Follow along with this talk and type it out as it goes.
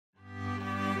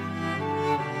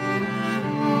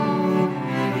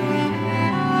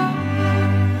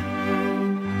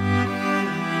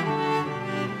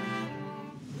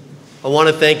I want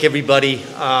to thank everybody.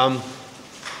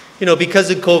 You know, because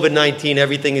of COVID-19,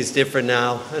 everything is different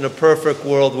now. In a perfect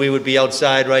world, we would be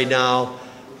outside right now.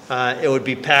 It would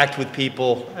be packed with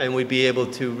people, and we'd be able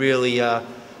to really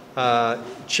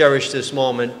cherish this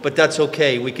moment. But that's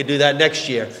okay. We could do that next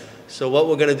year. So what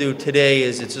we're going to do today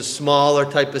is it's a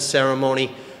smaller type of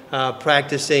ceremony,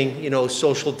 practicing, you know,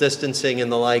 social distancing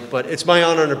and the like. But it's my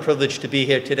honor and a privilege to be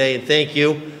here today, and thank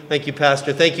you. Thank you,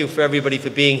 Pastor. Thank you for everybody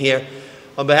for being here.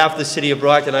 On behalf of the City of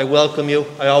Brockton, I welcome you.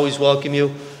 I always welcome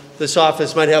you. This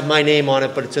office might have my name on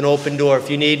it, but it's an open door.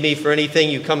 If you need me for anything,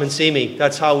 you come and see me.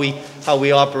 That's how we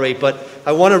operate. But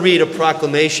I want to read a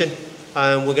proclamation.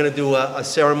 We're going to do a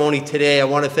ceremony today. I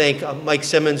want to thank Mike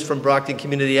Simmons from Brockton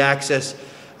Community Access.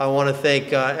 I want to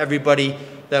thank everybody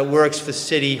that works for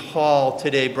City Hall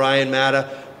today. Brian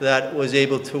Matta, that was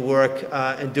able to work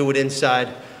and do it inside,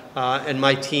 and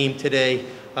my team today.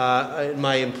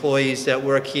 My employees that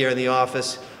work here in the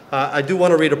office. I do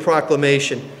want to read a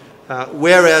proclamation.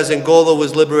 Whereas Angola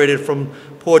was liberated from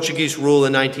Portuguese rule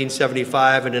in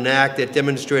 1975 in an act that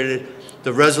demonstrated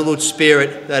the resolute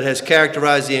spirit that has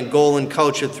characterized the Angolan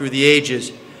culture through the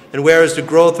ages, and whereas the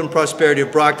growth and prosperity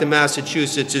of Brockton,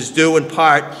 Massachusetts is due in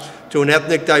part to an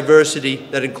ethnic diversity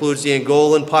that includes the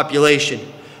Angolan population,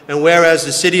 and whereas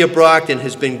the City of Brockton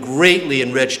has been greatly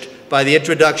enriched by the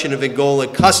introduction of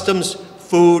Angolan customs,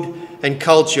 food, and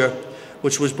culture,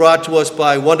 which was brought to us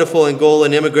by wonderful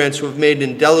Angolan immigrants who have made an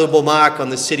indelible mark on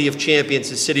the City of Champions,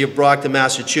 the City of Brockton,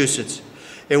 Massachusetts.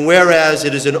 And whereas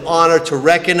it is an honor to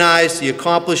recognize the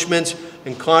accomplishments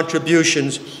and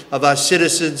contributions of our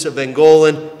citizens of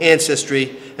Angolan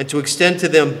ancestry and to extend to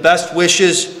them best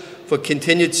wishes for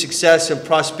continued success and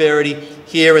prosperity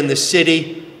here in the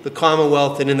city, the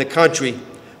Commonwealth, and in the country.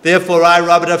 Therefore, I,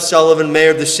 Robert F. Sullivan,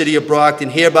 Mayor of the City of Brockton,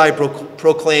 hereby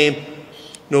proclaim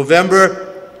November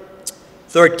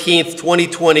 13th,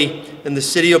 2020, in the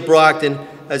City of Brockton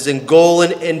as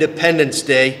Angolan Independence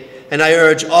Day, and I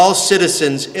urge all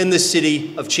citizens in the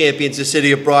City of Champions, the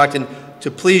City of Brockton, to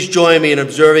please join me in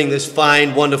observing this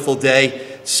fine, wonderful day.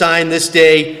 Signed this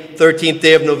day, 13th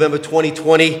day of November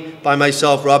 2020, by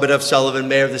myself, Robert F. Sullivan,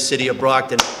 Mayor of the City of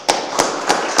Brockton.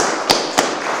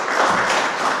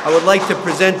 I would like to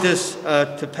present this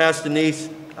to Pastor Neath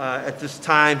at this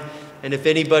time. And if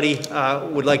anybody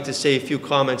would like to say a few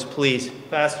comments, please.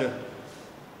 Pastor.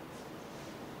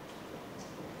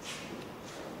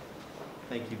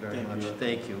 Thank you very much.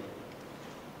 Thank you.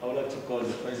 I would like to call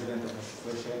the President of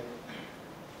the Association.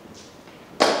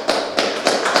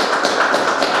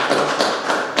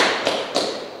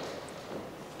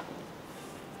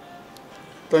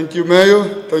 Thank you, Mayor.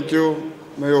 Thank you,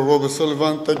 Mayor Robert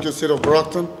Sullivan. Thank you, City of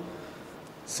Brockton.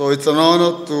 So it's an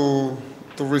honor to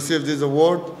receive this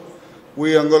award.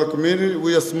 We Angola community,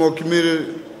 we are a small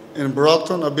community in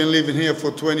Brockton. I've been living here for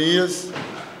 20 years,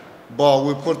 but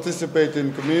we participate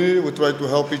in community, we try to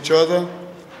help each other.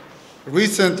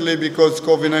 Recently, because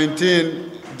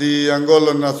COVID-19, the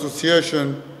Angolan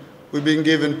Association, we've been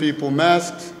giving people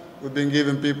masks, we've been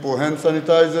giving people hand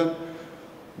sanitizer.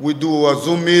 We do a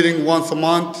Zoom meeting once a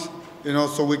month, you know,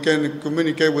 so we can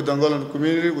communicate with the Angolan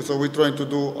community, so we're trying to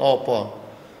do our part.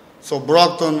 So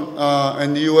Brockton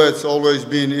and the U.S. always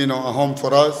been, you know, a home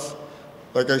for us.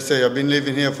 Like I say, I've been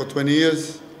living here for 20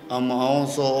 years. I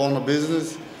also own a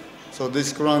business. So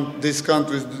this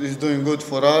country is doing good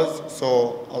for us.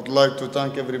 So I'd like to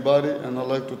thank everybody, and I'd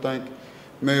like to thank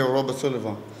Mayor Robert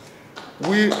Sullivan.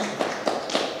 I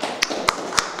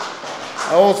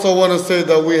also want to say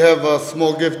that we have a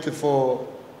small gift for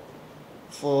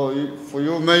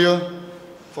you, Mayor,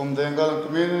 from the Angolan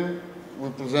community. We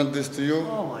present this to you.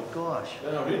 Oh my gosh.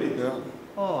 I'll read it. Yeah.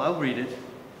 Oh, I'll read it.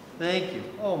 Thank you.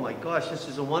 Oh my gosh, this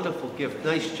is a wonderful gift.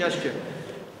 Nice gesture.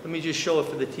 Let me just show it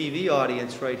for the TV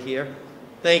audience right here.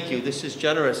 Thank you. This is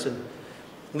generous. And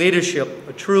leadership.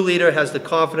 A true leader has the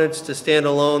confidence to stand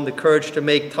alone, the courage to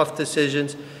make tough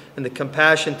decisions, and the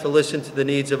compassion to listen to the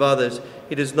needs of others.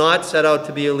 He does not set out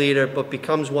to be a leader, but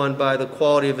becomes one by the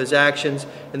quality of his actions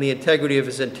and the integrity of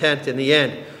his intent in the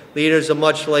end. Leaders are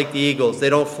much like the eagles. They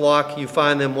don't flock, you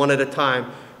find them one at a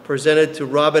time. Presented to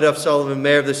Robert F. Sullivan,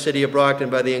 Mayor of the City of Brockton,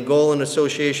 by the Angolan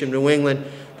Association of New England,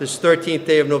 this 13th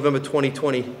day of November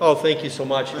 2020. Oh, thank you so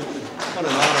much. What an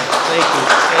honor. Thank you.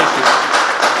 Thank you.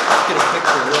 Let's get a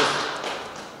picture of this.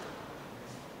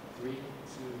 3, 2,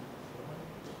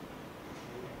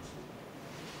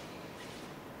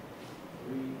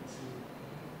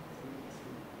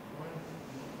 1.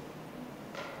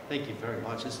 Thank you very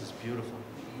much. This is beautiful.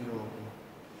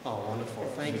 Oh, wonderful.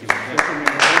 Thank you.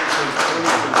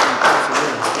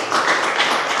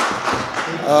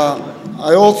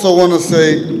 I also want to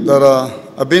say that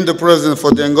I've been the president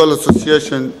for the Angola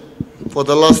Association for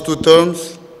the last 2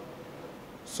 terms.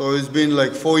 So it's been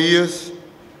like 4 years.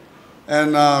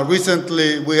 And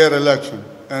recently we had election.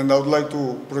 And I would like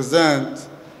to present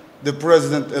the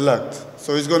president-elect.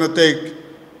 So he's going to take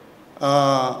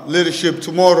leadership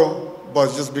tomorrow,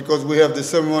 but just because we have the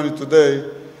ceremony today,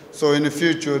 so in the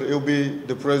future, he'll be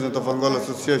the president of Angola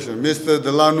Association, Mr.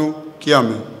 Delano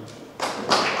Kiame.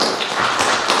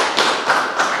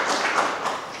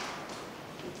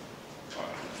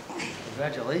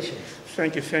 Congratulations.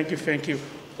 Thank you, thank you, thank you.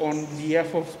 On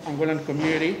behalf of Angolan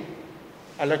community,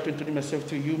 I'd like to introduce myself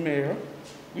to you, Mayor.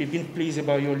 We've been pleased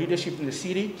about your leadership in the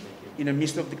city, in the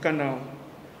midst of the kind of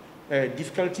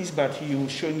difficulties, but you're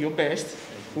showing your best.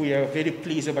 We are very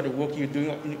pleased about the work you're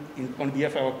doing on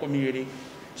behalf of our community.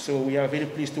 So we are very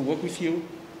pleased to work with you.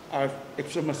 I've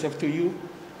expressed myself to you.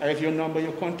 I have your number,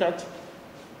 your contact.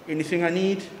 Anything I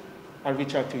need, I'll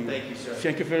reach out to you. Thank you, sir.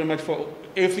 Thank you very much for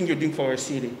everything you're doing for our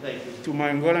city. Thank you. To my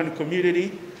Angolan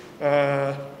community,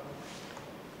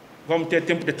 vamos ter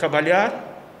tempo de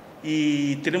trabalhar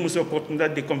e teremos a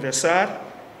oportunidade de conversar.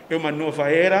 É uma nova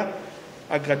era.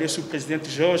 Agradeço ao presidente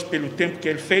Jorge pelo tempo que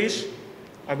ele fez.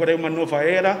 Agora é uma nova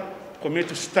era.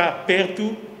 Prometo estar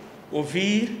perto,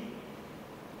 ouvir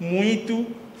muito,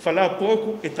 falar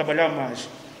pouco e trabalhar mais.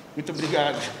 Muito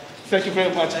obrigado. Thank you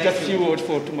very much. Just a few words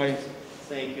to my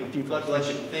Thank you. people. God bless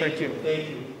you. Thank you. Thank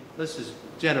you. This is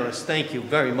generous. Thank you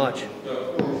very much.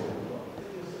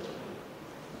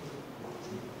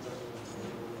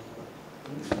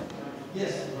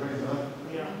 Yes.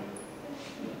 Yeah.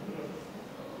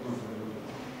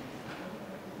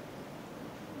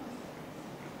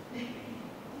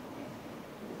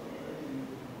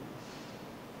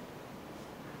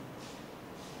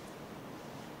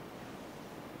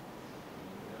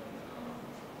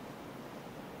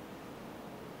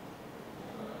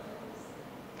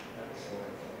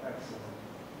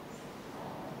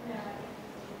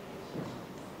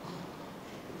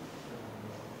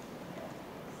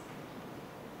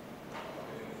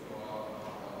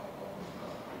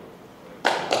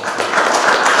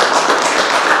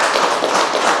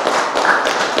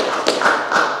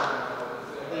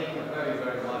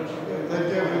 Thank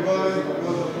you, everybody. It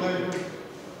was a pleasure.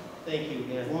 Thank you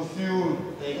again. We'll see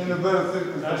you Thank in you. a better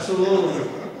circumstance. Absolutely. You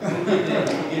get there.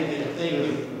 You get there. Thank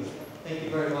you. Thank you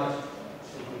very much.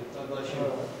 Thank you. God bless you.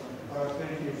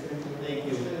 Thank you. Thank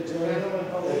you.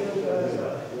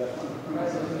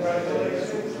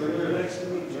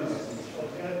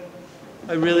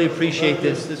 I really appreciate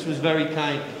this. This was very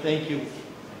kind. Thank you.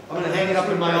 I'm going to hang it up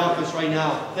in my office right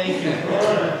now. Thank you.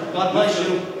 God bless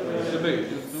you.